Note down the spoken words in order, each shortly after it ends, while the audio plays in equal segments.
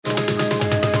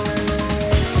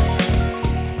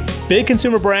Big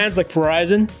consumer brands like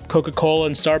Verizon, Coca-Cola,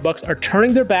 and Starbucks are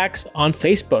turning their backs on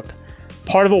Facebook,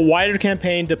 part of a wider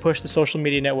campaign to push the social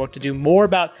media network to do more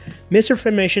about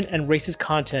misinformation and racist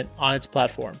content on its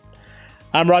platform.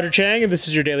 I'm Roger Chang, and this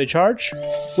is your Daily Charge.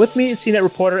 With me is CNET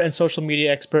reporter and social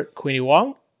media expert Queenie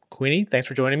Wong. Queenie, thanks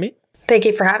for joining me. Thank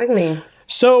you for having me.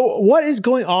 So what is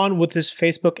going on with this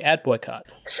Facebook ad boycott?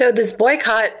 So this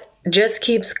boycott just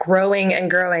keeps growing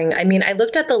and growing. I mean, I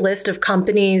looked at the list of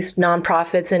companies,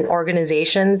 nonprofits, and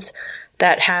organizations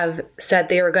that have said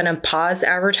they were going to pause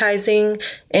advertising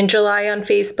in July on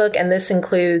Facebook. And this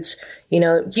includes,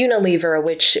 Unilever,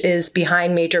 which is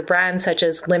behind major brands such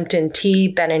as Lipton Tea,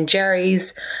 Ben &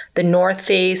 Jerry's, The North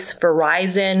Face,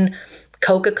 Verizon,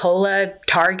 Coca-Cola,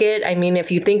 Target. I mean, if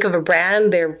you think of a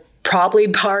brand, they're probably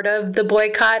part of the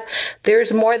boycott.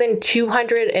 There's more than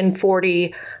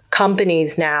 240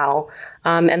 companies now.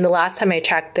 And the last time I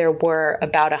checked, there were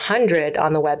about 100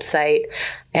 on the website.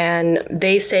 And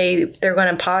they say they're going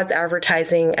to pause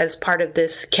advertising as part of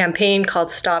this campaign called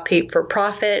Stop Hate for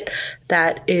Profit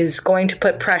that is going to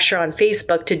put pressure on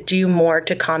Facebook to do more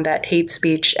to combat hate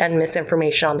speech and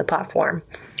misinformation on the platform.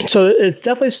 So it's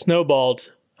definitely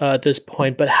snowballed at this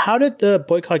point. But how did the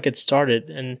boycott get started?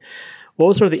 And what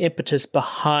was sort of the impetus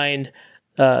behind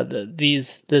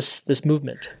this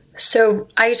movement? So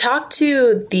I talked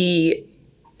to the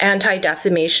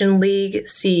Anti-Defamation League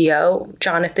CEO,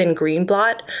 Jonathan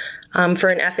Greenblatt, for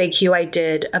an FAQ I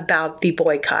did about the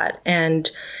boycott. And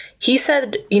he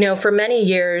said, for many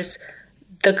years,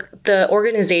 the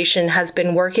organization has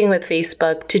been working with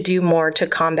Facebook to do more to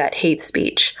combat hate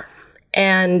speech.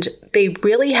 And they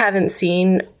really haven't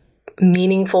seen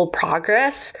meaningful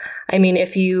progress. I mean,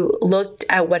 if you looked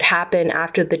at what happened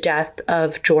after the death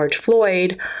of George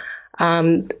Floyd,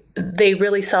 they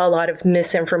really saw a lot of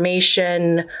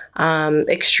misinformation,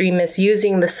 extremists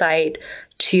using the site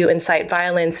to incite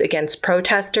violence against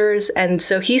protesters. And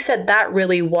so he said that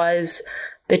really was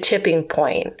the tipping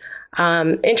point.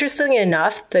 Interestingly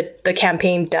enough, the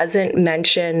campaign doesn't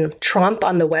mention Trump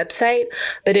on the website,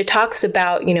 but it talks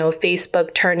about,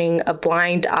 Facebook turning a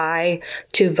blind eye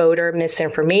to voter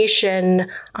misinformation,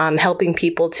 helping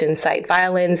people to incite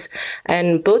violence.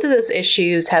 And both of those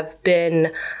issues have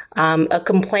been a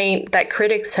complaint that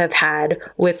critics have had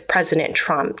with President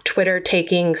Trump, Twitter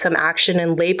taking some action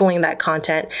and labeling that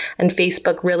content, and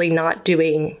Facebook really not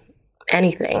doing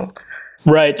anything.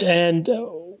 Right. And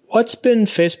what's been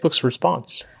Facebook's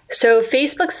response? So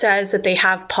Facebook says that they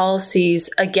have policies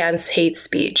against hate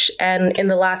speech. And in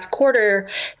the last quarter,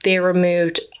 they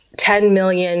removed 10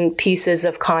 million pieces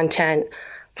of content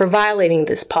for violating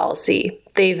this policy.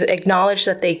 They've acknowledged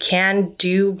that they can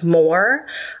do more,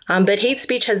 but hate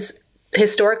speech has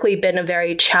historically been a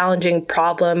very challenging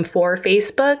problem for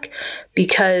Facebook,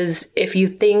 because if you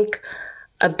think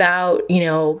about,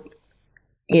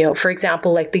 for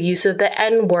example, like the use of the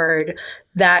N-word,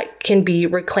 that can be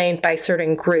reclaimed by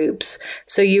certain groups.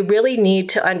 So you really need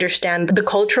to understand the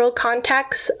cultural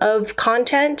context of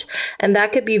content, and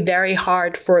that could be very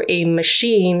hard for a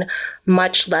machine,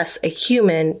 much less a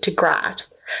human, to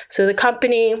grasp. So the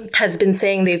company has been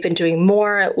saying they've been doing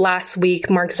more. Last week,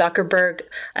 Mark Zuckerberg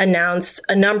announced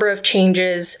a number of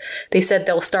changes. They said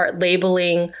they'll start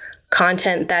labeling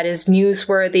content that is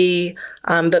newsworthy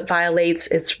but violates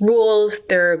its rules.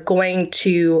 They're going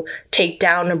to take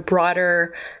down a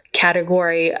broader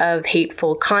category of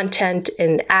hateful content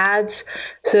in ads.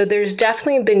 So there's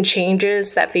definitely been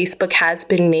changes that Facebook has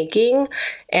been making.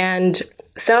 And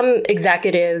some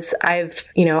executives I've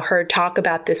heard talk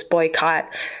about this boycott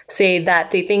say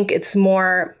that they think it's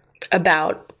more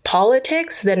about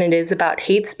politics than it is about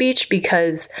hate speech,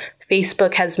 because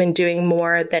Facebook has been doing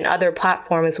more than other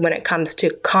platforms when it comes to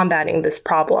combating this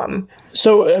problem.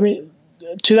 So, I mean,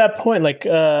 to that point,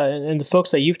 and the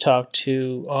folks that you've talked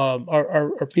to,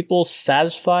 are people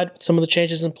satisfied with some of the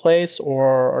changes in place,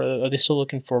 or are they still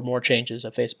looking for more changes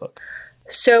at Facebook?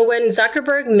 So when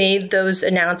Zuckerberg made those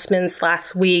announcements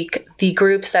last week, the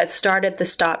groups that started the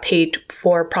Stop Hate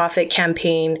for Profit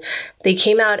campaign, they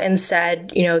came out and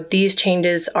said, these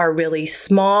changes are really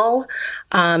small.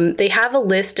 They have a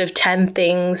list of 10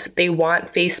 things they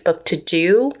want Facebook to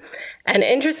do. And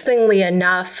interestingly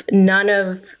enough, none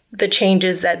of the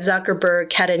changes that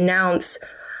Zuckerberg had announced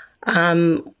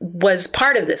was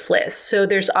part of this list. So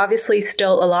there's obviously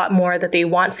still a lot more that they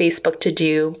want Facebook to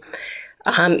do.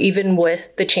 Even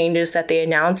with the changes that they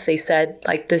announced, they said,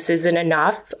 this isn't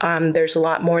enough. There's a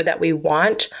lot more that we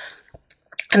want.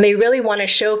 And they really want to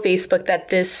show Facebook that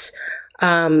this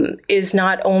is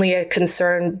not only a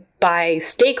concern by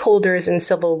stakeholders and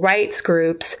civil rights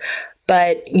groups,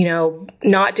 But,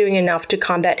 not doing enough to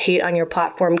combat hate on your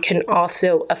platform can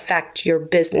also affect your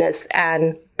business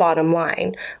and bottom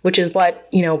line, which is what,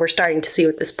 we're starting to see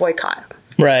with this boycott.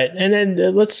 Right. And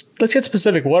then let's get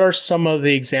specific. What are some of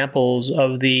the examples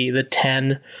of the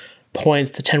 10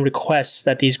 points, the 10 requests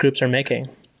that these groups are making?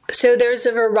 So there's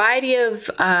a variety of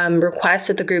requests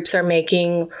that the groups are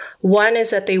making. One is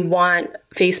that they want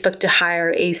Facebook to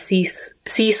hire a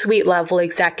C-suite level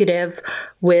executive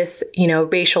with,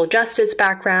 racial justice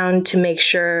background to make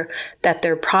sure that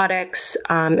their products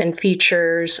and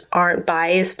features aren't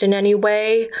biased in any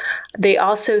way. They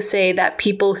also say that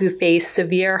people who face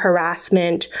severe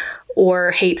harassment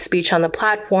or hate speech on the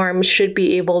platform should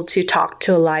be able to talk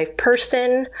to a live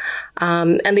person.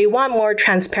 And they want more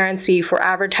transparency for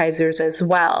advertisers as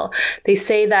well. They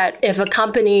say that if a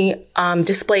company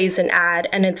displays an ad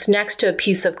and it's next to a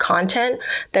piece of content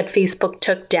that Facebook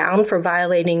took down for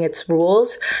violating its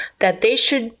rules, that they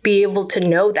should be able to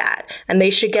know that. And they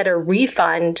should get a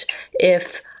refund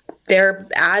if their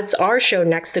ads are shown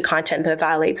next to content that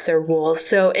violates their rules.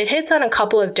 So it hits on a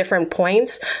couple of different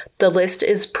points. The list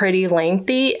is pretty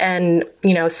lengthy. And,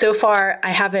 so far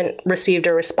I haven't received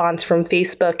a response from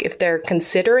Facebook if they're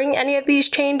considering any of these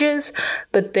changes,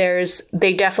 but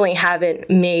they definitely haven't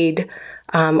made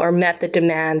or met the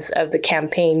demands of the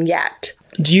campaign yet.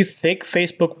 Do you think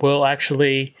Facebook will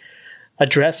actually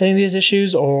address any of these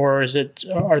issues, or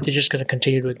are they just going to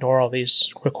continue to ignore all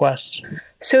these requests?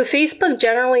 So Facebook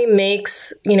generally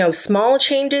makes, small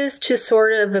changes to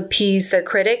sort of appease their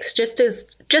critics, just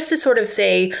to sort of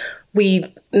say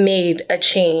we made a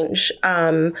change.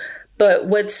 But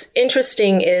what's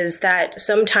interesting is that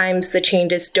sometimes the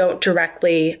changes don't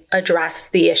directly address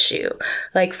the issue.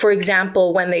 Like, for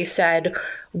example, when they said,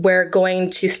 we're going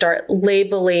to start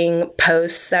labeling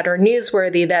posts that are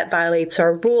newsworthy that violates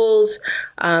our rules,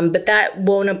 but that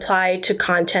won't apply to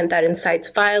content that incites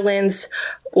violence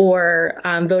or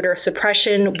voter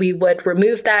suppression. We would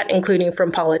remove that, including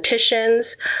from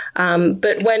politicians.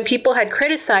 But when people had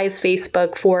criticized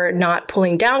Facebook for not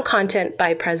pulling down content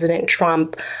by President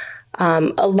Trump,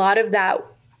 a lot of that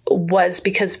was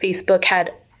because Facebook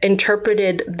had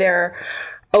interpreted their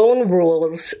own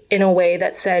rules in a way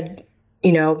that said,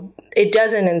 it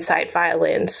doesn't incite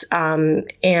violence,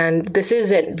 and this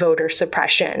isn't voter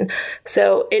suppression.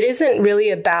 So it isn't really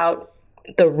about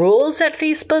the rules that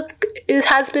Facebook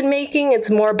has been making.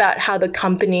 It's more about how the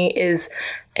company is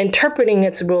interpreting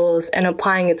its rules and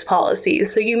applying its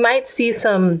policies. So you might see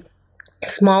some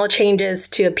small changes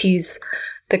to appease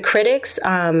the critics,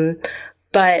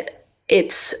 but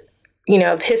it's,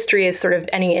 if history is sort of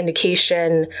any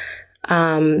indication,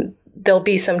 there'll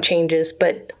be some changes,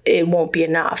 but it won't be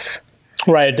enough.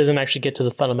 Right. It doesn't actually get to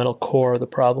the fundamental core of the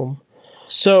problem.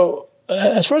 So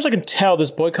as far as I can tell,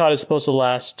 this boycott is supposed to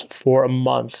last for a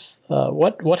month.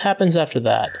 What happens after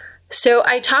that? So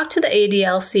I talked to the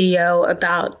ADL CEO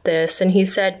about this, and he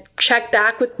said, check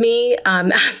back with me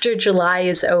after July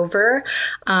is over.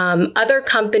 Other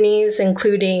companies,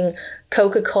 including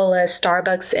Coca-Cola,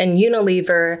 Starbucks, and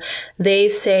Unilever, they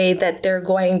say that they're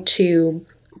going to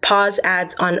pause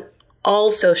ads on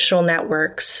all social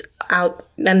networks out,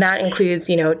 and that includes,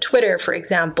 Twitter, for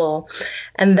example.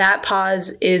 And that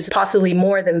pause is possibly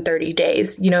more than 30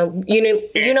 days.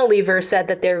 Unilever said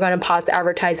that they're going to pause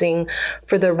advertising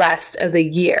for the rest of the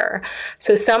year.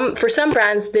 So for some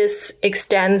brands, this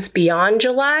extends beyond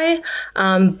July.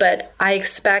 But I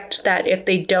expect that if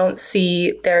they don't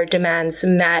see their demands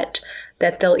met,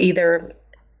 that they'll either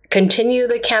continue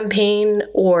the campaign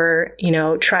or,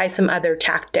 try some other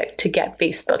tactic to get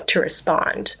Facebook to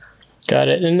respond. Got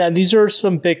it. And these are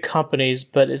some big companies,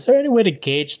 but is there any way to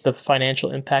gauge the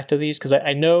financial impact of these? Because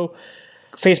I know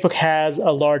Facebook has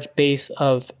a large base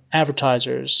of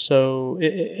advertisers. So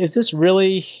is this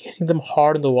really hitting them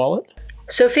hard in the wallet?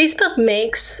 So Facebook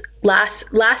makes,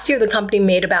 last year the company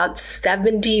made about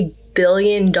 $70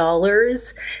 billion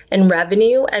in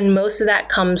revenue, and most of that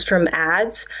comes from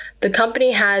ads. The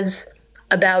company has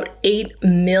about 8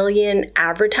 million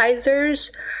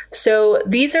advertisers. So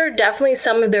these are definitely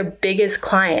some of their biggest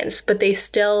clients, but they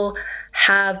still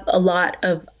have a lot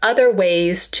of other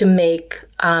ways to make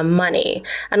money.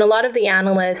 And a lot of the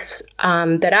analysts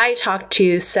that I talked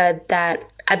to said that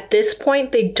at this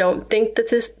point, they don't think that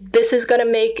this is going to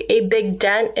make a big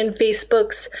dent in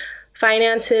Facebook's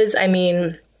finances. I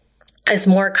mean, as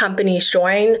more companies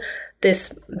join,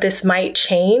 this might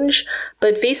change.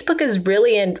 But Facebook is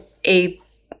really a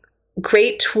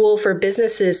great tool for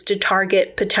businesses to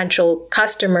target potential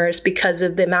customers because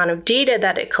of the amount of data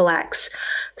that it collects.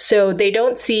 So they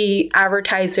don't see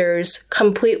advertisers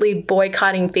completely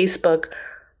boycotting Facebook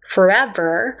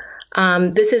forever.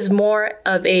 This is more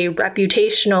of a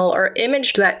reputational or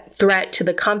image threat to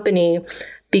the company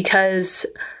because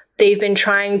they've been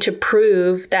trying to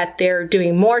prove that they're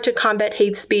doing more to combat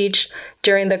hate speech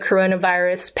during the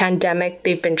coronavirus pandemic.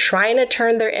 They've been trying to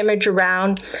turn their image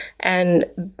around and,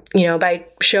 by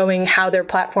showing how their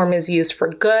platform is used for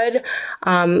good.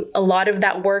 A lot of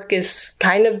that work is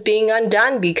kind of being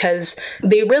undone because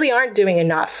they really aren't doing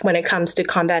enough when it comes to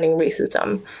combating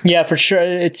racism. Yeah, for sure.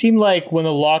 It seemed like when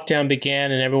the lockdown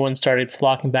began and everyone started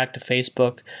flocking back to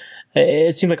Facebook,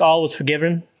 it seemed like all was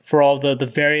forgiven for all the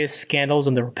various scandals,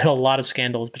 and there have been a lot of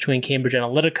scandals between Cambridge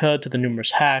Analytica to the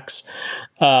numerous hacks.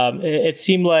 It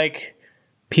seemed like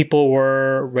people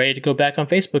were ready to go back on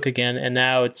Facebook again, and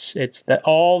now it's that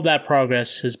all that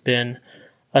progress has been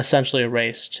essentially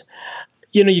erased.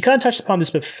 You kind of touched upon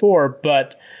this before,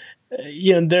 but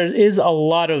there is a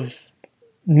lot of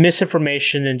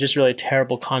misinformation and just really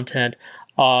terrible content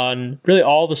on really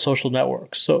all the social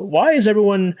networks. So why is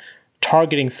everyone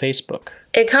targeting Facebook?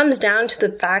 It comes down to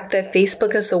the fact that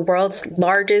Facebook is the world's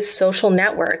largest social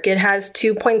network. It has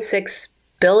 2.6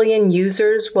 billion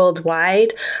users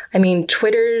worldwide. I mean,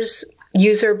 Twitter's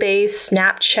user base,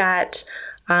 Snapchat,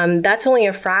 that's only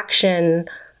a fraction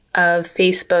of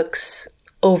Facebook's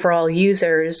overall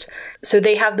users. So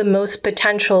they have the most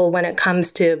potential when it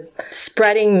comes to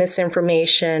spreading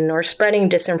misinformation or spreading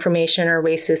disinformation or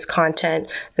racist content.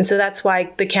 And so that's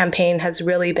why the campaign has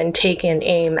really been taking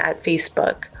aim at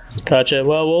Facebook. Gotcha.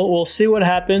 Well, we'll see what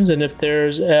happens and if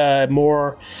there's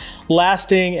more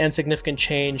lasting and significant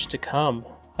change to come.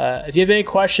 If you have any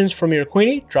questions from your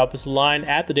Queenie, drop us a line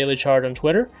at The Daily Charge on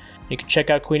Twitter. You can check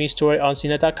out Queenie's story on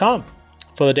CNET.com.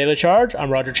 For The Daily Charge, I'm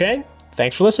Roger Chang.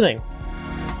 Thanks for listening.